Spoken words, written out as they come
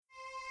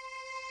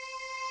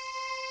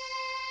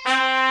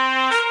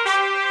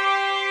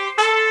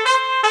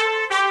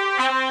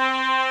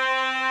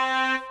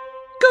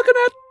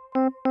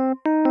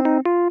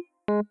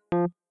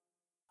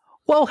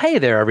Well, hey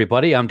there,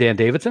 everybody. I'm Dan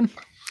Davidson.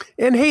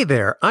 And hey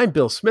there, I'm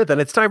Bill Smith, and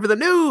it's time for the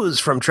news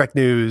from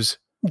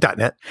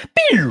TrekNews.net.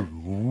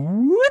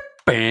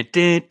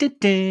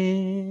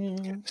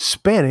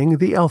 Spanning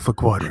the Alpha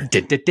Quadrant.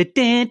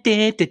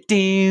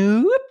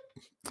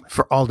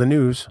 For all the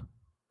news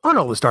on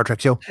all the Star Trek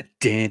show,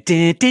 it's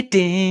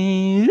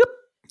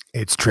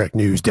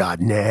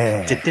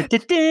TrekNews.net.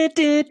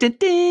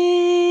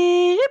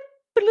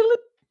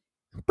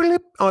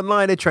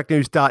 Online at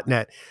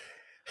TrekNews.net.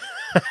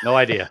 No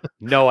idea.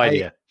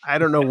 I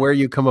don't know where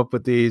you come up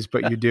with these,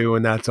 but you do,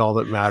 and that's all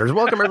that matters.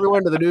 Welcome,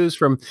 everyone, to the news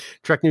from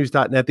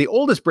TrekNews.net, the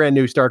oldest brand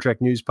new Star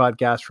Trek news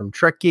podcast from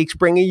Trek Geeks,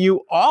 bringing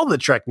you all the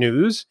Trek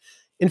news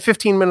in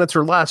 15 minutes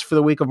or less for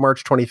the week of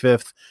March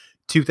 25th,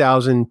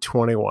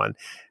 2021.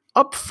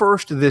 Up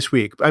first this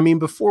week,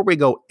 before we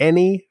go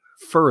any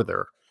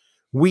further,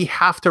 we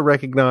have to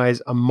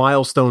recognize a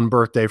milestone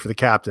birthday for the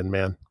captain,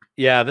 man.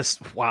 Yeah,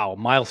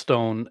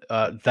 milestone,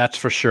 that's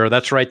for sure.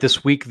 That's right.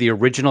 This week, the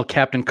original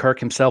Captain Kirk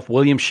himself,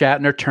 William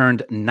Shatner,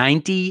 turned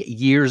 90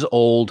 years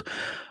old,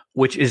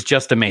 which is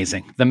just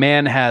amazing. The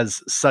man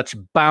has such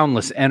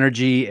boundless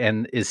energy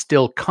and is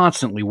still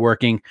constantly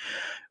working.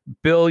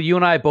 Bill, you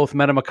and I both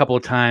met him a couple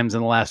of times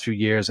in the last few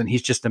years, and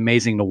he's just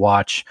amazing to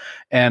watch.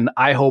 And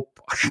I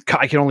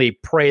can only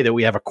pray that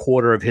we have a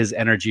quarter of his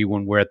energy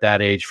when we're at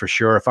that age for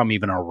sure, if I'm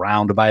even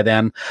around by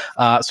then.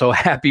 So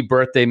happy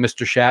birthday,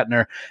 Mr.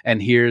 Shatner,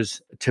 and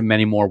here's to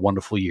many more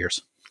wonderful years.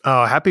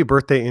 Oh, happy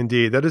birthday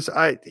indeed. That is,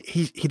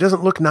 he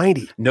doesn't look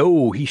 90.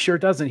 No, he sure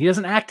doesn't. He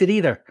doesn't act it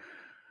either.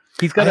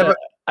 He's got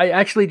I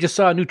actually just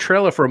saw a new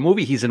trailer for a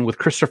movie he's in with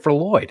Christopher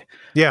Lloyd.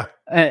 Yeah.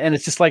 And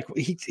it's just like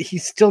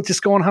he's still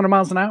just going 100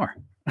 miles an hour.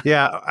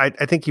 Yeah, I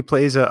think he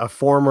plays a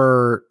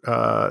former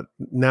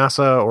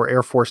NASA or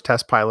Air Force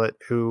test pilot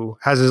who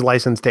has his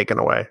license taken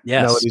away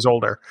now that he's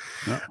older.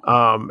 Yeah.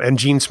 And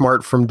Gene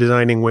Smart from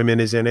Designing Women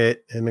is in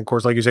it. And of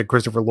course, like you said,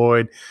 Christopher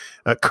Lloyd,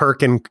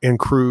 Kirk and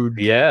Crude.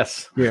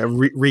 Yes. Yeah,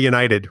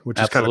 reunited, which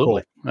is kind of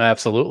cool.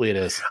 Absolutely it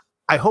is.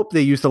 I hope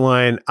they use the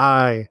line,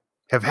 "I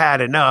have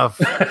had enough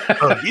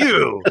of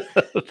you."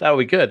 That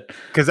would be good.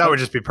 Because that would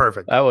just be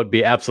perfect. That would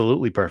be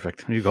absolutely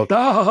perfect. You go,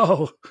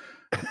 no.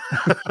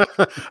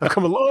 I've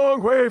come a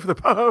long way for the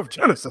power of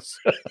Genesis.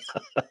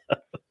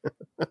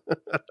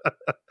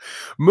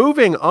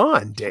 Moving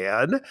on,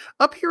 Dan.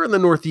 Up here in the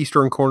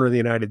northeastern corner of the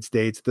United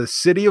States, the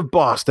city of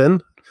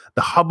Boston,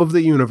 the hub of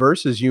the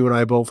universe, as you and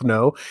I both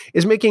know,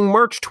 is making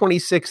March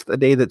 26th a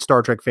day that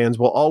Star Trek fans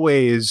will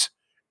always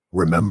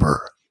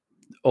remember.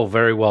 Oh,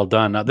 very well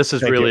done. This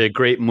is really a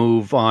great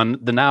move on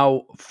the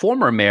now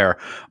former mayor,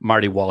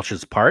 Marty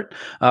Walsh's part.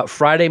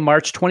 Friday,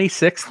 March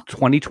 26th,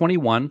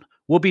 2021,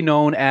 will be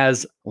known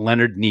as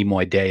Leonard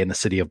Nimoy Day in the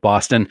city of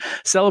Boston,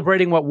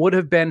 celebrating what would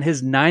have been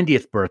his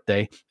 90th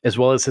birthday, as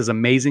well as his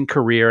amazing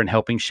career in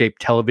helping shape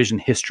television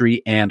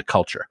history and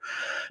culture.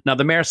 Now,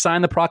 the mayor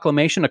signed the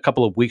proclamation a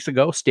couple of weeks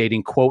ago,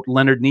 stating, quote,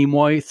 "Leonard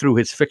Nimoy, through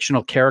his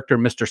fictional character,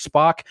 Mr.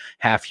 Spock,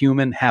 half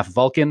human, half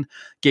Vulcan,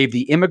 gave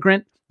the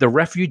immigrant, the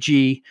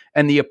refugee,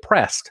 and the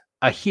oppressed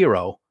a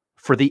hero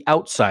for the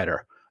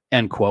outsider,"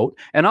 end quote.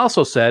 And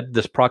also said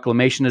this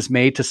proclamation is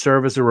made to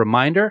serve as a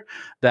reminder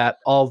that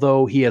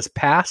although he has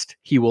passed,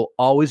 he will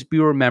always be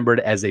remembered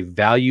as a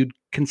valued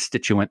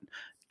constituent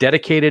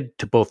dedicated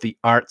to both the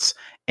arts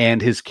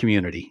and his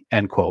community,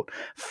 end quote.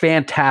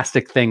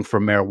 Fantastic thing for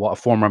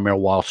former Mayor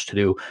Walsh to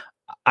do.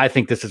 I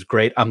think this is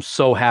great. I'm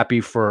so happy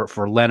for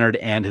Leonard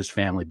and his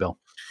family, Bill.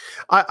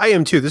 I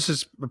am too. This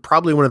is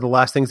probably one of the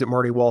last things that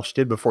Marty Walsh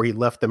did before he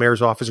left the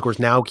mayor's office. Of course,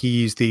 now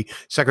he's the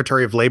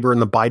Secretary of Labor in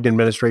the Biden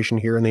administration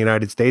here in the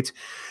United States.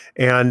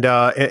 And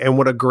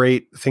what a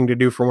great thing to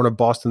do for one of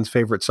Boston's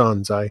favorite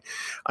sons.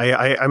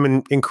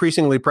 I'm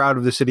increasingly proud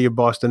of the city of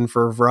Boston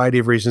for a variety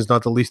of reasons,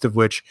 not the least of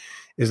which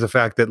is the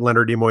fact that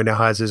Leonard Nimoy now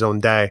has his own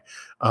day.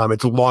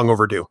 It's long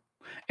overdue.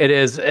 It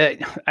is.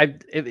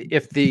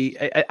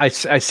 I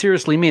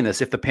seriously mean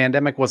this. If the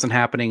pandemic wasn't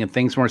happening and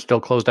things weren't still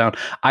closed down,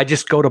 I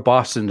just go to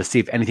Boston to see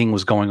if anything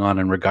was going on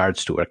in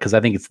regards to it, because I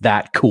think it's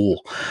that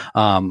cool.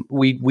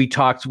 We've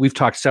talked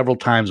several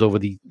times over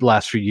the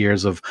last few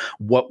years of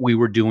what we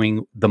were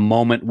doing the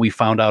moment we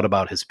found out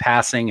about his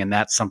passing, and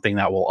that's something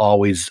that will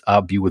always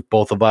be with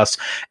both of us.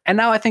 And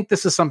now I think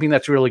this is something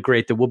that's really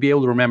great, that we'll be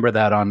able to remember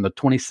that on the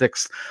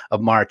 26th of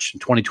March,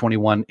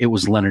 2021, it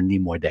was Leonard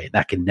Nimoy Day.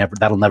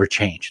 That'll never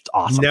change. It's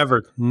awesome.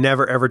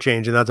 Never, ever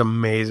change. And that's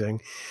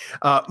amazing.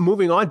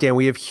 Moving on, Dan,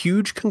 we have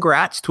huge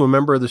congrats to a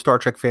member of the Star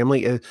Trek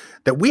family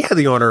that we had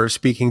the honor of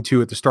speaking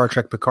to at the Star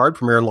Trek Picard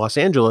premiere in Los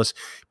Angeles,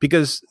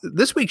 because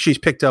this week she's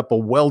picked up a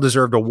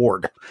well-deserved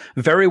award.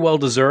 Very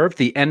well-deserved.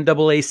 The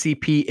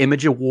NAACP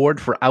Image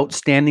Award for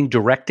Outstanding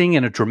Directing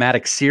in a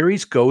Dramatic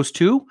Series goes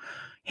to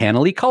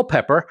Hanna Lee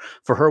Culpepper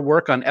for her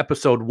work on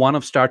episode 1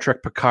 of Star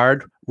Trek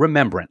Picard,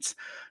 Remembrance.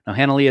 Now,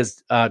 Hannah Lee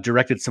has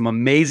directed some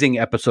amazing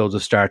episodes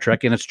of Star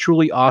Trek, and it's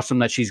truly awesome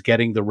that she's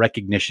getting the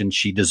recognition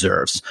she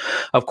deserves.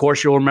 Of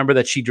course, you'll remember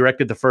that she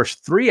directed the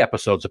first 3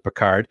 episodes of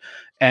Picard,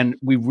 and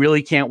we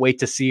really can't wait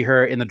to see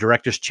her in the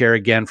director's chair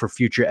again for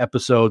future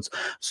episodes.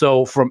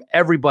 So from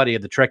everybody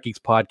at the Trek Geeks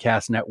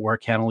Podcast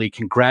Network, Hannah Lee,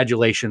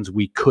 congratulations.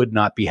 We could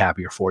not be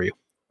happier for you.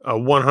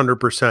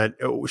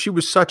 100%. She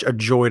was such a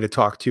joy to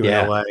talk to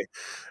in LA.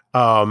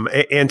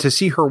 And to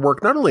see her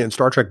work not only in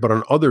Star Trek, but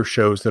on other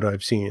shows that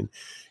I've seen.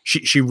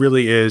 She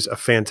really is a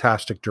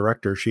fantastic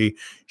director. She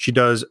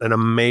does an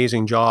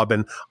amazing job.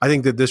 And I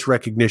think that this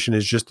recognition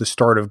is just the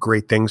start of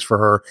great things for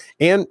her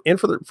and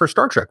for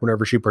Star Trek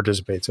whenever she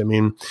participates. I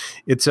mean,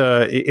 it's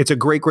a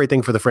great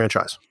thing for the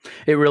franchise.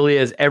 It really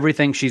is.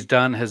 Everything she's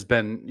done has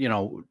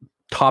been,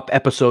 top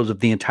episodes of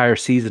the entire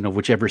season of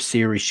whichever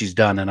series she's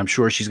done. And I'm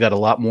sure she's got a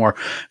lot more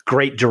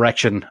great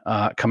direction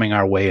coming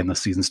our way in the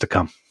seasons to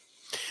come.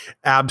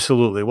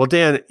 Absolutely. Well,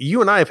 Dan,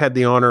 you and I have had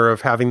the honor of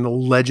having the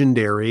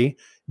legendary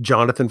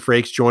Jonathan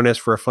Frakes join us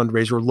for a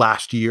fundraiser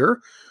last year,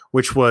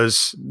 which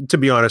was, to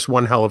be honest,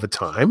 one hell of a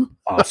time.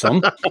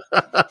 Awesome.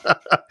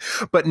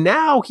 But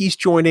now he's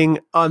joining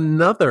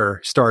another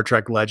Star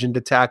Trek legend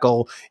to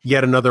tackle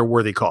yet another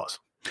worthy cause.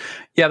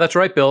 Yeah, that's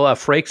right, Bill.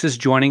 Frakes is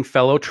joining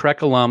fellow Trek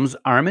alums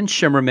Armin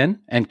Shimmerman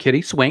and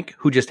Kitty Swink,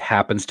 who just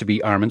happens to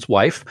be Armin's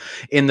wife,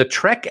 in the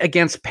Trek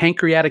Against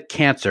Pancreatic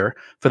Cancer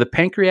for the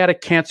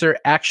Pancreatic Cancer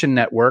Action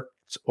Network,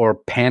 or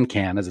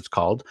PanCan as it's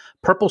called,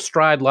 Purple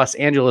Stride Los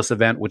Angeles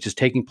event, which is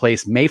taking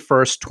place May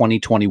 1st,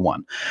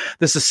 2021.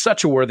 This is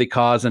such a worthy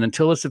cause, and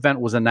until this event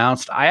was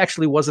announced, I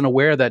actually wasn't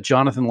aware that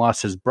Jonathan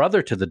lost his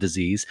brother to the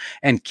disease,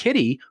 and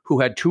Kitty,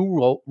 who had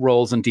 2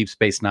 roles in Deep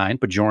Space Nine,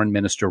 Bajoran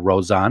Minister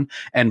Rozan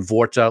and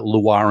Vorta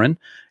Luaran,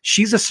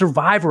 she's a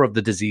survivor of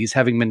the disease,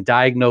 having been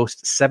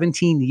diagnosed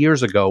 17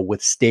 years ago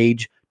with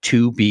stage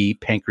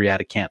 2B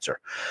pancreatic cancer.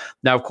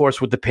 Now, of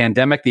course, with the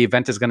pandemic, the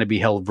event is going to be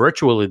held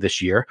virtually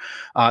this year.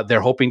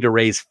 They're hoping to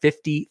raise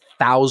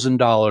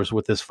 $50,000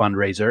 with this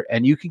fundraiser,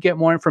 and you can get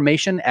more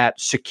information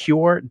at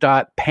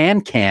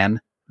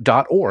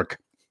secure.pancan.org.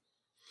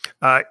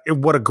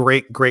 What a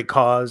great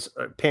cause.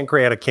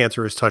 Pancreatic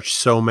cancer has touched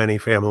so many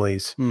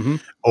families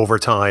over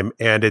time,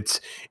 and it's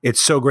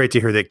so great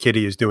to hear that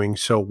Kitty is doing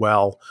so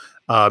well.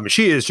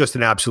 She is just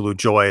an absolute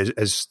joy.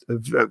 As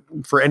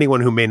for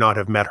anyone who may not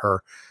have met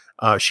her,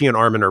 she and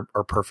Armin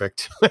are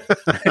perfect.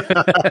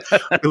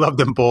 We love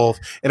them both.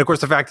 And of course,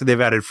 the fact that they've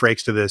added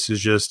Frakes to this is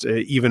just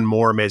even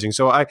more amazing.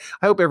 So I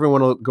hope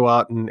everyone will go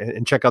out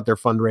and check out their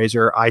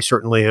fundraiser. I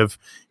certainly have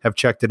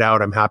checked it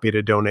out. I'm happy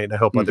to donate, and I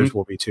hope others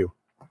will be too.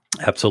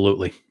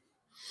 Absolutely.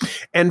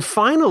 And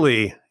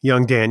finally,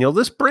 young Daniel,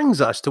 this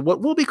brings us to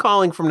what we'll be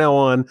calling from now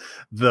on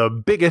the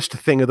biggest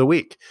thing of the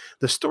week,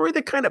 the story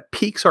that kind of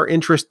piques our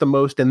interest the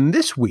most. And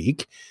this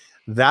week,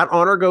 that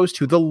honor goes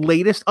to the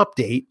latest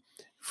update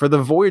for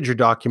the Voyager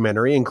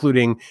documentary,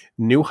 including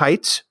new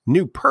heights,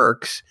 new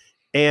perks,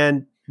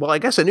 and, well, I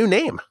guess a new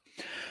name.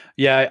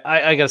 Yeah,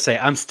 I got to say,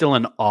 I'm still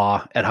in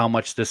awe at how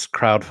much this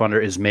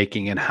crowdfunder is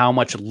making and how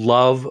much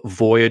love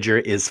Voyager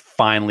is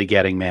finally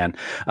getting, man.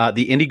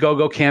 The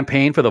Indiegogo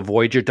campaign for the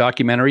Voyager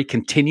documentary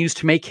continues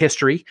to make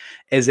history,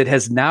 as it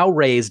has now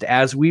raised,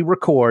 as we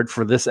record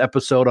for this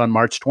episode on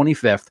March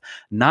 25th,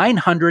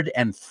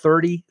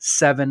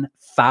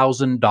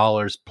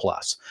 $937,000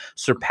 plus,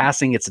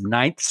 surpassing its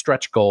 9th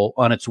stretch goal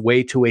on its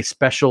way to a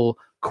special,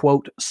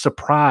 quote,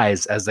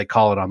 surprise, as they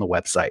call it on the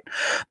website.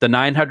 The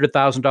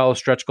 $900,000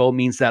 stretch goal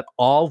means that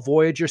all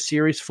Voyager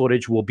series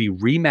footage will be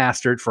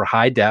remastered for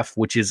high def,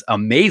 which is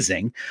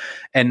amazing.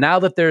 And now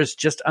that there's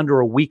just under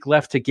a week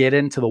left to get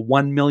into the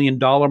 $1 million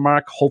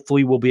mark,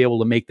 hopefully we'll be able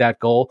to make that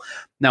goal.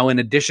 Now, in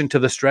addition to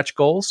the stretch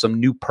goals, some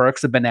new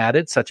perks have been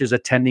added, such as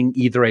attending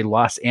either a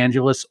Los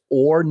Angeles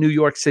or New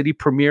York City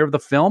premiere of the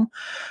film.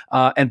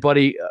 And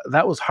buddy,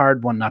 that was a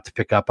hard one not to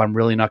pick up. I'm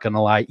really not going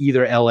to lie.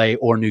 Either LA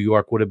or New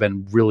York would have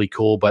been really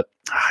cool, but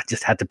I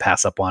just had to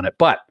pass up on it.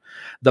 But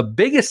the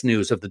biggest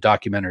news of the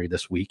documentary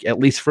this week, at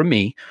least for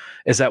me,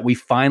 is that we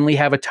finally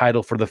have a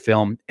title for the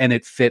film, and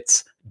it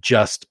fits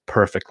just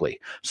perfectly.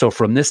 So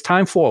from this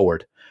time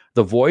forward,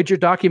 the Voyager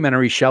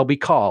documentary shall be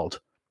called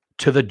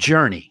To the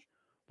Journey,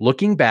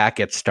 looking back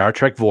at Star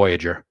Trek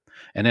Voyager.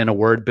 And in a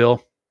word,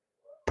 Bill,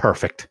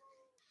 perfect.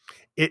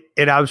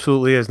 It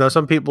absolutely is. Now,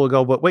 some people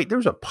go, but wait,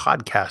 there's a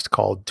podcast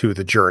called To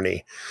the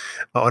Journey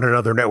on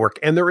another network.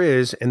 And there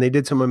is, and they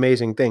did some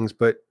amazing things,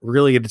 but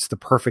really it's the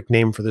perfect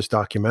name for this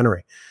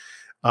documentary.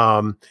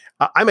 I'm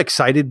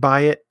excited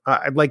by it.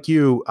 Like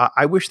you,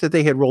 I wish that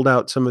they had rolled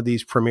out some of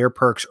these premiere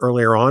perks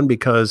earlier on,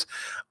 because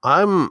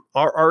I'm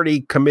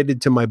already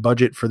committed to my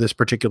budget for this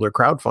particular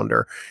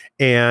crowdfunder.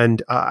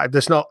 And I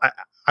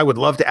would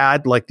love to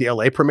add like the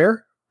LA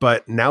premiere,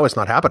 but now it's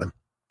not happening.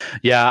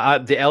 Yeah,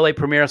 the LA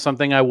premiere is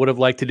something I would have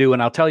liked to do.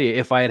 And I'll tell you,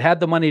 if I had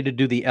the money to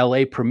do the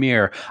LA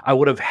premiere, I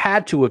would have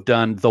had to have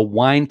done the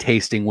wine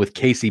tasting with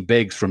Casey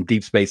Biggs from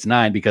Deep Space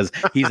Nine, because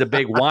he's a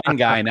big wine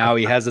guy now.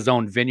 He has his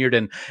own vineyard.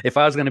 And if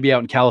I was going to be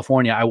out in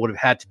California, I would have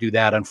had to do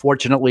that.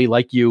 Unfortunately,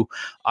 like you,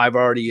 I've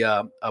already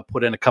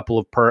put in a couple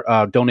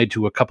of donated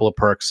to a couple of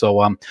perks.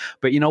 So,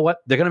 but you know what?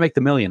 They're going to make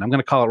the million. I'm going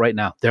to call it right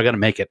now. They're going to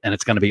make it, and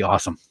it's going to be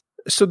awesome.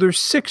 So there's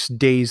 6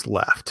 days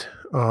left.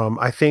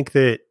 I think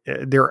that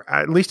they're,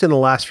 at least in the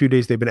last few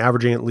days, they've been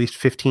averaging at least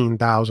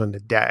 15,000 a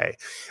day.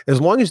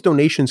 As long as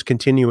donations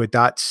continue at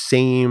that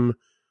same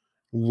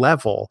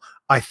level,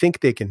 I think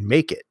they can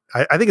make it.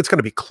 I think it's going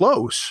to be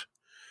close.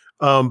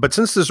 But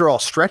since these are all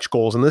stretch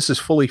goals and this is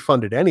fully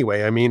funded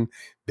anyway, I mean,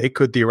 they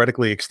could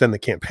theoretically extend the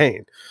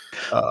campaign.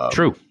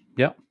 True.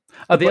 Yeah.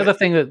 The other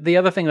thing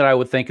that I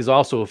would think is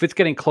also, if it's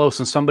getting close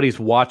and somebody's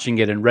watching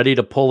it and ready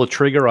to pull the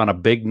trigger on a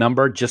big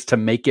number just to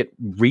make it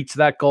reach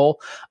that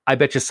goal, I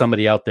bet you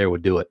somebody out there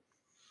would do it.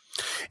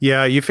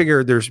 Yeah, you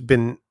figure there's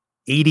been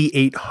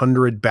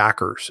 8,800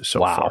 backers so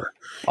far.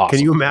 Awesome.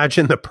 Can you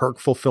imagine the perk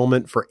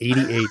fulfillment for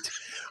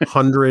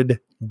 8,800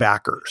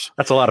 backers?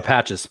 That's a lot of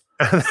patches.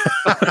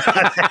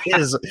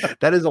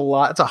 that is a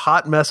lot. It's a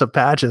hot mess of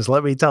patches,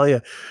 let me tell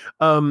you.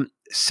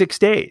 6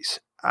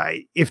 days.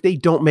 If they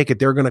don't make it,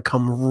 they're going to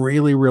come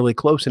really, really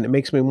close. And it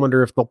makes me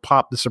wonder if they'll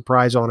pop the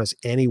surprise on us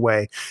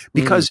anyway.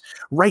 Because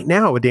right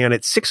now, Dan,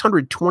 it's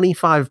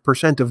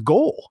 625% of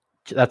goal.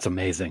 That's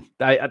amazing.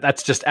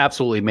 That's just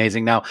absolutely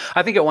amazing. Now,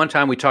 I think at one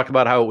time we talked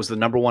about how it was the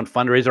number one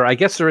fundraiser. I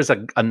guess there is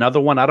another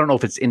one. I don't know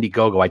if it's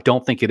Indiegogo. I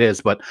don't think it is,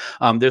 but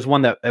there's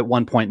one that at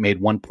one point made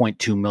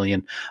 1.2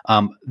 million.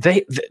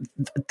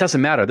 It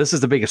doesn't matter. This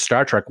is the biggest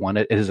Star Trek one.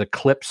 It has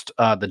eclipsed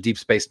the Deep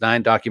Space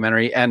Nine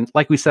documentary. And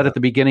like we said at the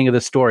beginning of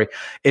the story,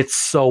 it's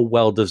so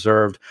well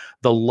deserved.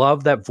 The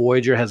love that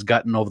Voyager has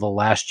gotten over the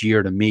last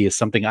year to me is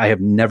something I have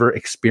never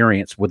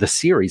experienced with a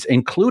series,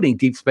 including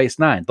Deep Space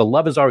Nine. The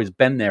love has always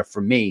been there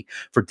for me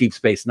for Deep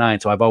Space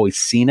Nine, so I've always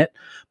seen it.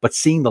 But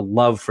seeing the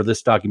love for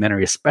this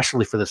documentary,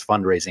 especially for this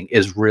fundraising,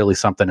 is really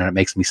something, and it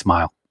makes me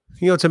smile.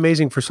 You know, it's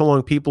amazing. For so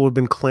long, people have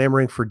been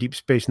clamoring for Deep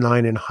Space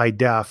Nine in high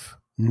def.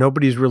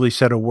 Nobody's really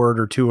said a word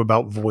or two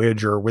about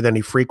Voyager with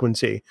any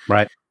frequency.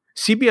 Right.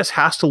 CBS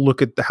has to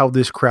look at how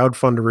this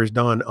crowdfunder has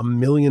done $1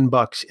 million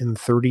in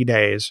 30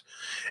 days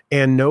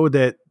and know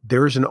that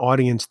there's an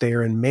audience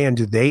there. And man,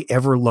 do they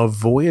ever love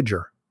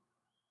Voyager?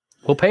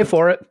 We'll pay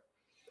for it.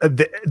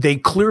 They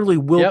clearly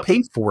will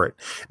pay for it.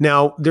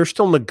 Now, they're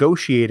still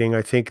negotiating,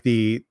 I think,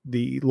 the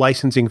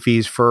licensing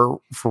fees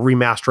for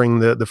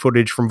remastering the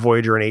footage from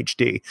Voyager in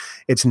HD.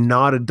 It's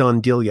not a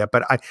done deal yet,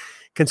 but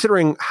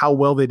considering how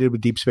well they did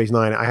with Deep Space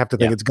Nine, I have to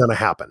think it's going to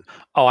happen.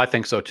 Oh, I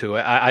think so too.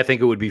 I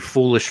think it would be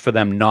foolish for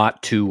them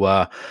not to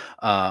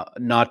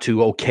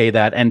okay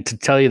that. And to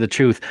tell you the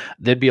truth,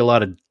 there'd be a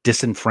lot of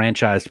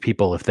disenfranchised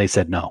people if they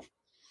said no.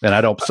 And I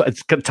don't.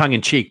 It's tongue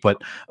in cheek,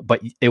 but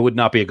it would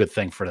not be a good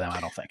thing for them,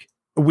 I don't think.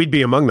 We'd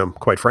be among them,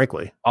 quite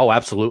frankly. Oh,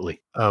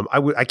 absolutely. I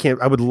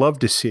would love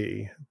to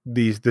see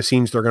the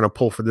scenes they're going to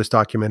pull for this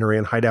documentary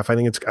in high def. I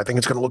think it's going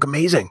to look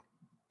amazing.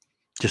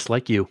 Just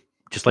like you.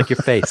 Just like your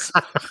face.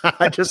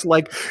 Just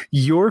like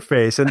your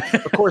face. And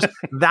of course,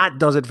 that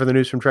does it for the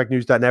news from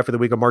TrekNews.net for the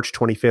week of March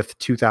 25th,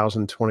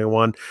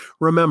 2021.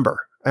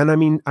 Remember, and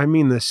I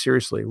mean this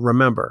seriously,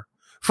 remember,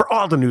 for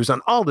all the news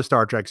on all the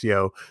Star Treks,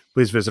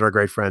 please visit our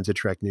great friends at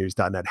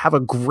TrekNews.net. Have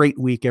a great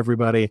week,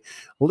 everybody.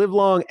 Live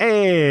long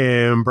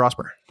and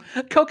prosper.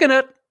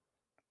 Coconut.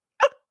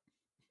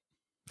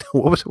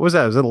 What was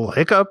that? Was it a little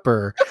hiccup,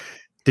 or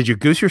did you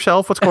goose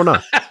yourself? What's going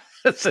on?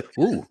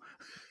 Ooh.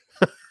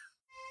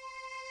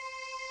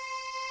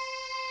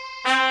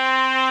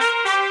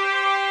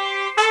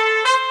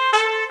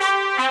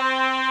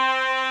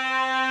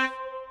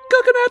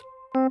 Coconut.